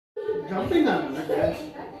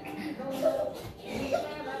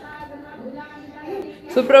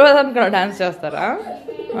సుప్రభాతం కూడా డాన్స్ చేస్తారా?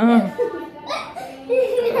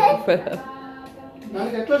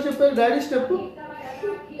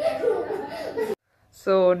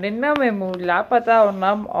 సో నిన్న మేము లాపతా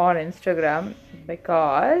ఉన్నాం ఆన్ ఇన్స్టాగ్రామ్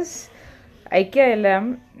బికాస్ ఐకియా వెళ్ళాం.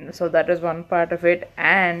 So that is one part of it.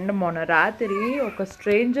 And మొన్న రాత్రి ఒక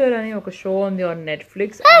స్ట్రేంజర్ అని ఒక షో ఉంది ఆన్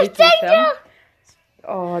నెట్ఫ్లిక్స్, అది చూసాం.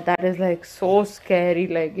 That is like so scary.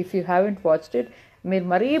 Like if you haven't watched it, మీరు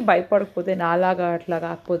మరీ భయపడకపోతే నాలాగా అట్లా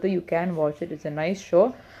కాకపోతే you can watch it. It's a nice show.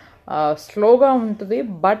 స్లోగా ఉంటుంది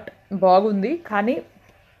బట్ బాగుంది. కానీ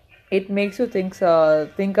it makes you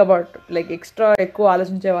think about like extra ఎక్కువ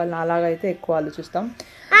ఆలోచించే వాళ్ళని అలాగ అయితే ఎక్కువ ఆలోచిస్తాం.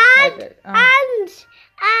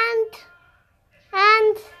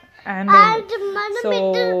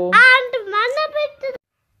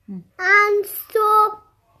 సో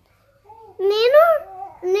నేను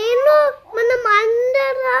మనం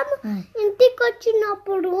అందరం ఇంటికి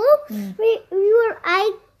వచ్చినప్పుడు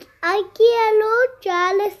ఐకియాలో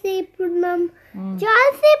చాలాసేపు ఉన్నాం.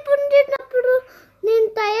 చాలాసేపు ఉండినప్పుడు నేను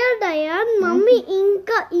టైర్డ్ అయ్యాను. మమ్మీ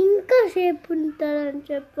ఇంకా సేపు ఉంటారని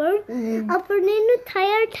చెప్పారు. అప్పుడు నేను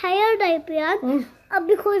టైర్డ్ అయిపోయాను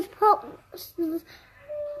బికాస్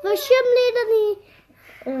వర్షం లేదని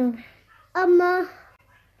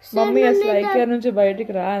మమ్మీ అసలు ఐకియా నుంచి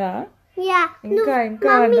బయటికి రారా?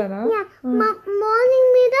 మార్నింగ్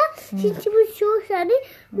మీద చూసాను.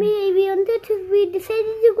 we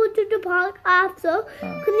decided to go to the park after.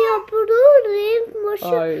 కానీ అప్పుడు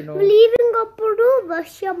లీవింగ్ అప్పుడు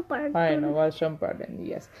వర్షం పడింది.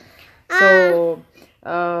 ఎస్. సో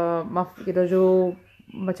ఈరోజు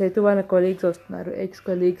మా చైతు వాళ్ళ కొలీగ్స్ వస్తున్నారు, ఎక్స్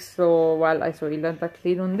కొలీగ్స్. సో ఇల్లంతా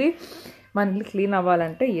క్లీన్ ఉంది. మన ఇల్లు క్లీన్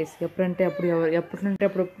అవ్వాలంటే ఎప్పుడంటే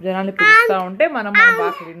అప్పుడు జనాలు పిలుస్తూ ఉంటే మనం బాగా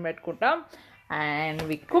క్లీన్ పెట్టుకుంటాం. And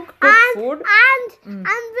we cook good food. And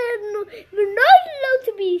we're not allowed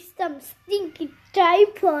to be some stinky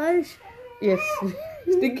diapers. Yes.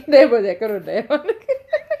 Stinky diapers ఎక్కడ ఉన్నాయి?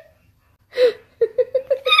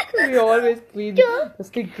 We always clean the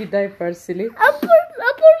stinky diapers, silly.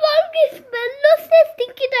 అప్పుడు వాళ్ళకి స్మెల్ వస్తే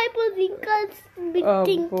stinky diapers ఇంకా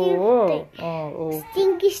stinky.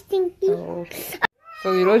 సో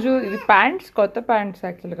ఈరోజు ఇది ప్యాంట్స్, కొత్త ప్యాంట్స్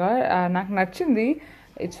యాక్చువల్గా నాకు నచ్చింది.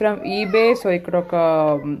 It's from eBay. సో ఇక్కడ ఒక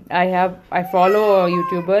ఐ ఫాలో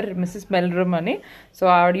యూట్యూబర్ మిస్సెస్ మెల్రమ్ అని. సో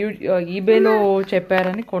ఆవిడ ఈబేలో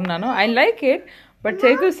చెప్పారని కొన్నాను. I like it. But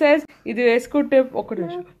Chaitu says ఇది వేసుకుంటే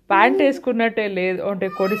ప్యాంట్ వేసుకున్నట్టే లేదు, అంటే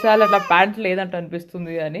కొన్నిసార్లు అట్లా ప్యాంట్ లేదంటే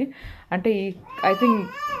అనిపిస్తుంది అని. అంటే ఐ థింక్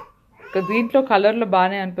దీంట్లో కలర్లో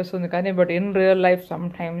బాగానే అనిపిస్తుంది కానీ but in real life some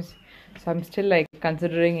still like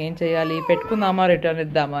considering ఏం చేయాలి, పెట్టుకుందామా రిటర్న్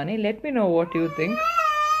ఇద్దామా అని. Let me know what you think.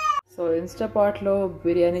 So ఇన్స్టాపాట్లో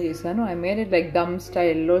biryani చేశాను. I made it like them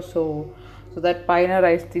స్టైల్లో. సో దట్ పైన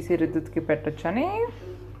రైస్ తీసి రిద్దుకి పెట్టచ్చు అని.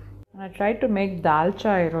 I try to make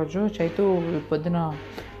dalcha ఈరోజు. చైతు పొద్దున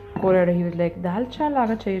కోరాడు. హీ వాజ్ లైక్ దాల్చా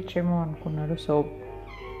లాగా చేయొచ్చేమో అనుకున్నాడు. సో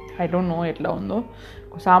ఐ డోంట్ నో ఎట్లా ఉందో.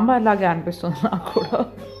 సాంబార్ లాగే అనిపిస్తుంది నాకు కూడా,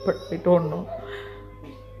 but I don't know.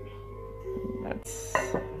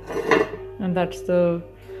 That's the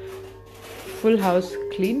full house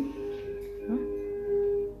clean.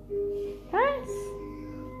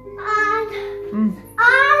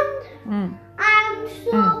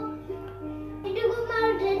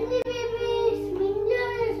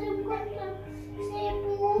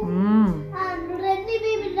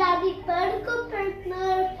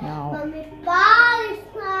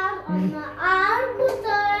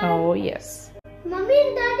 Oh yes. Mommy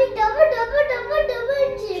and Daddy double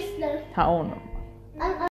cheeseburger. అవును.